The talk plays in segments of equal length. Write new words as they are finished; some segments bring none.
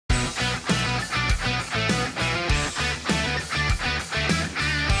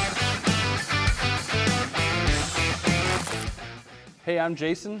Hey, I'm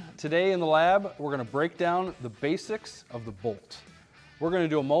Jason. Today in the lab, we're going to break down the basics of the bolt. We're going to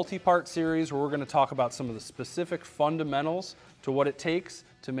do a multi-part series where we're going to talk about some of the specific fundamentals to what it takes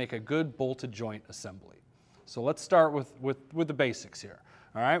to make a good bolted joint assembly. So let's start with the basics here.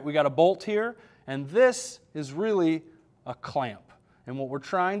 All right, we got a bolt here, and this is really a clamp. And what we're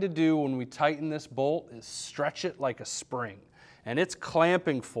trying to do when we tighten this bolt is stretch it like a spring. And its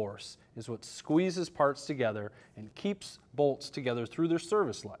clamping force is what squeezes parts together and keeps bolts together through their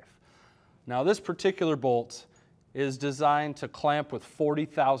service life. Now, this particular bolt is designed to clamp with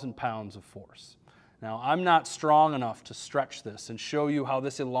 40,000 pounds of force. Now, I'm not strong enough to stretch this and show you how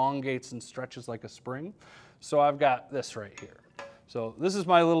this elongates and stretches like a spring, so I've got this right here. So this is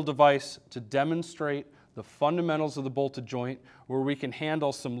my little device to demonstrate the fundamentals of the bolted joint, where we can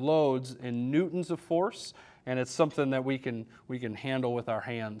handle some loads in newtons of force, and it's something that we can handle with our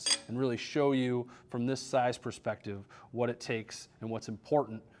hands and really show you from this size perspective what it takes and what's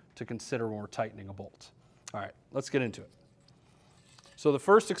important to consider when we're tightening a bolt. All right, let's get into it. So the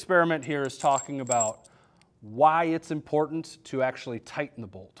first experiment here is talking about why it's important to actually tighten the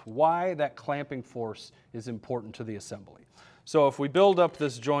bolt, why that clamping force is important to the assembly. So if we build up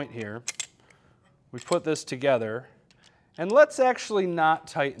this joint here, we put this together, and let's actually not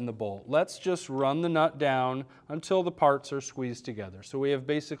tighten the bolt. Let's just run the nut down until the parts are squeezed together. So we have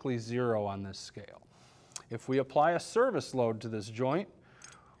basically 0 on this scale. If we apply a service load to this joint,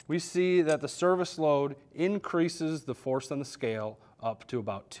 we see that the service load increases the force on the scale up to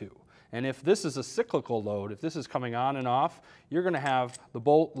about 2. And if this is a cyclical load, if this is coming on and off, you're going to have the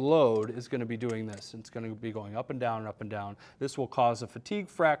bolt load is going to be doing this. It's going to be going up and down and up and down. This will cause a fatigue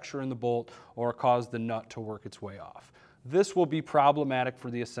fracture in the bolt or cause the nut to work its way off. This will be problematic for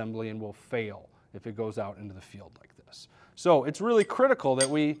the assembly and will fail if it goes out into the field like this. So it's really critical that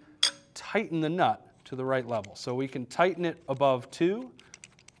we tighten the nut to the right level. So we can tighten it above 2.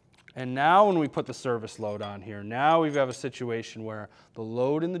 And now when we put the service load on here, now we have a situation where the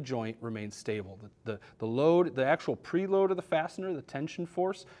load in the joint remains stable. The load, the actual preload of the fastener, the tension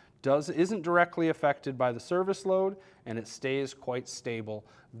force, isn't directly affected by the service load, and it stays quite stable.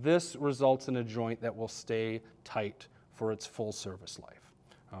 This results in a joint that will stay tight for its full service life.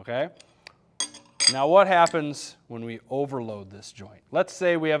 Okay? Now what happens when we overload this joint? Let's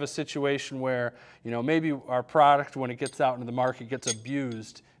say we have a situation where, maybe our product, when it gets out into the market, gets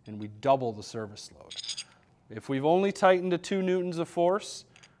abused and we double the service load. If we've only tightened to 2 newtons of force,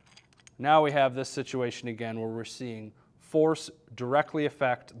 now we have this situation again where we're seeing force directly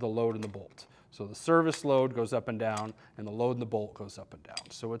affect the load in the bolt. So the service load goes up and down, and the load in the bolt goes up and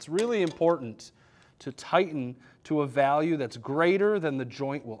down. So it's really important to tighten to a value that's greater than the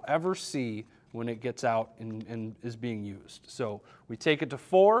joint will ever see when it gets out and is being used. So we take it to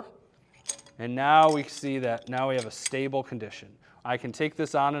 4, and now we see that now we have a stable condition. I can take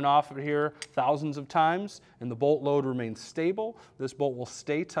this on and off of here thousands of times, and the bolt load remains stable. This bolt will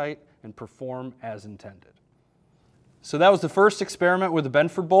stay tight and perform as intended. So that was the first experiment with the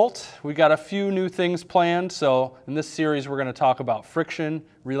Benford bolt. We got a few new things planned. So in this series, we're going to talk about friction,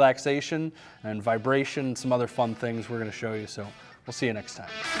 relaxation, and vibration, and some other fun things we're going to show you. So we'll see you next time.